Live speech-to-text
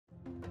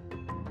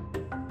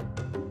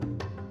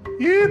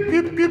Yip,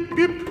 yip, yip,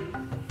 yip.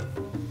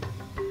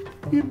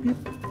 Yip, yip.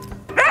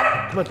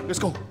 Come on, let's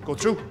go. Go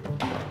through.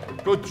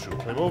 Good. Through.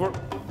 Climb over.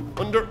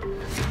 Under.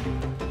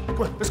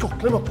 Come on, let's go.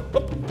 Climb up.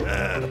 Up.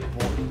 Ah,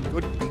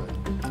 good climb.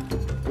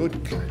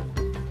 Good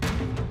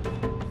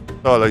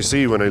climb. All I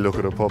see when I look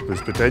at a pup is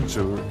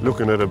potential.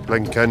 Looking at a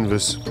blank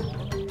canvas.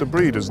 The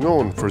breed is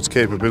known for its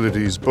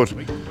capabilities, but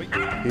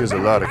he has a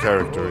lot of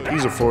character.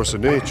 He's a force of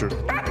nature.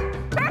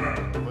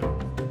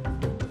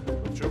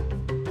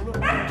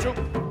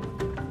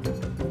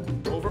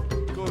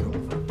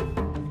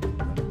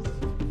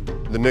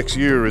 The next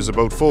year is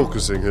about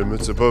focusing him.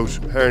 It's about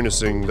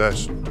harnessing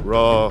that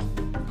raw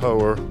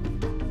power.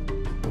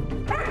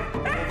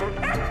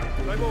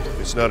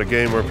 It's not a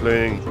game we're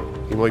playing.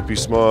 He might be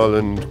small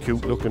and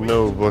cute looking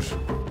now, but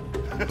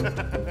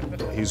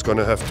he's going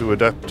to have to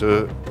adapt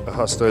to a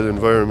hostile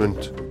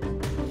environment.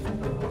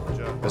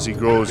 As he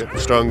grows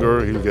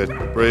stronger, he'll get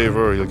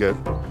braver, he'll get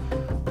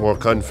more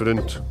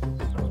confident.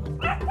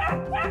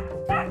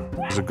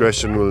 His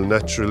aggression will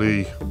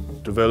naturally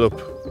develop.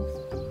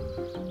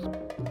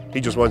 He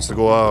just wants to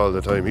go all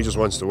the time, he just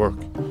wants to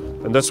work.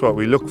 And that's what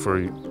we look for,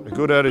 a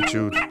good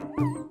attitude.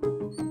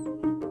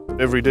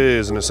 Every day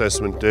is an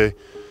assessment day,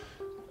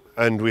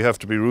 and we have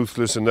to be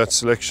ruthless in that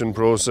selection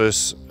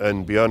process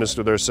and be honest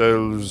with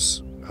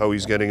ourselves, how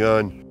he's getting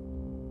on.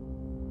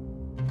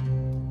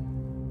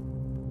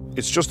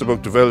 It's just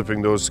about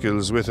developing those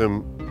skills with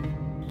him.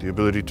 The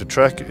ability to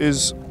track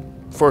is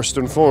first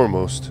and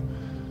foremost,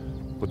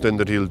 but then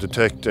that he'll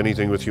detect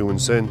anything with human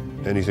scent,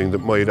 anything that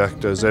might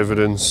act as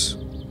evidence.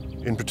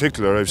 In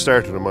particular, I've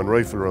started him on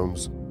rifle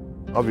rounds.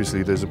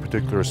 Obviously, there's a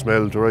particular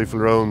smell to rifle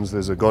rounds,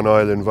 there's a gun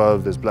oil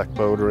involved, there's black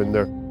powder in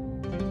there.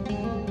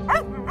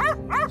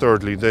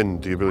 Thirdly,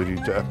 then, the ability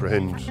to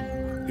apprehend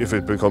if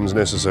it becomes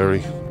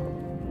necessary.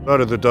 A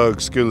lot of the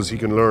dog's skills he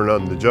can learn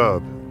on the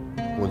job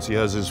once he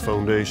has his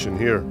foundation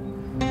here.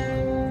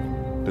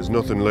 There's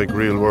nothing like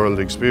real-world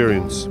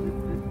experience.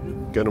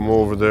 Get him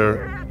over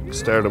there,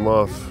 start him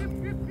off.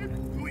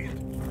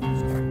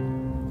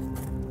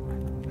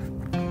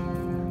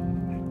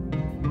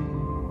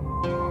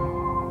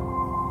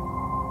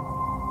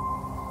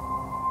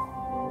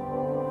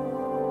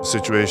 The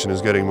situation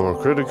is getting more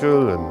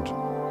critical, and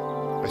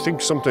I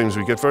think sometimes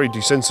we get very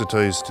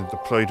desensitized to the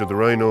plight of the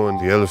rhino and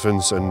the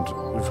elephants, and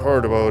we've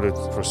heard about it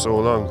for so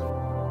long.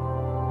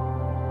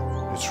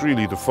 It's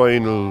really the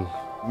final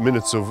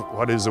minutes of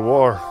what is a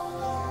war.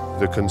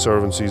 The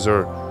conservancies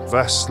are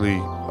vastly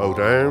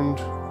outarmed,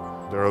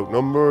 they're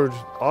outnumbered.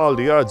 All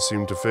the odds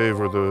seem to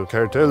favour the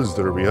cartels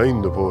that are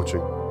behind the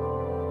poaching.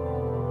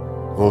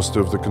 Most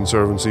of the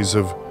conservancies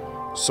have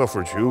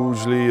suffered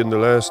hugely in the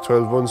last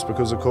 12 months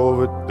because of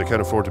COVID. They can't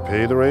afford to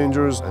pay the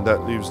rangers, and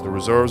that leaves the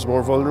reserves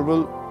more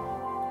vulnerable.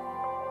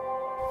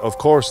 Of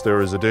course there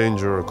is a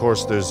danger, of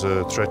course there's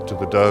a threat to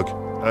the dog,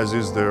 as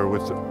is there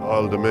with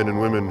all the men and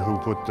women who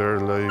put their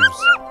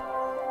lives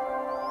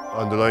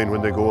on the line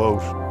when they go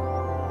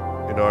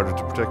out in order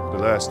to protect the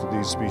last of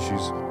these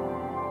species.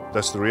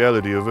 That's the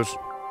reality of it.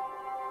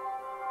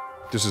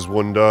 This is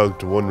one dog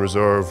to one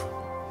reserve,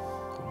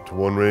 to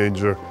one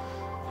ranger,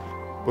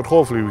 but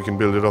hopefully we can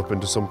build it up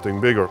into something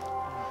bigger.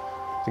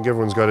 I think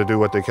everyone's got to do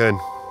what they can.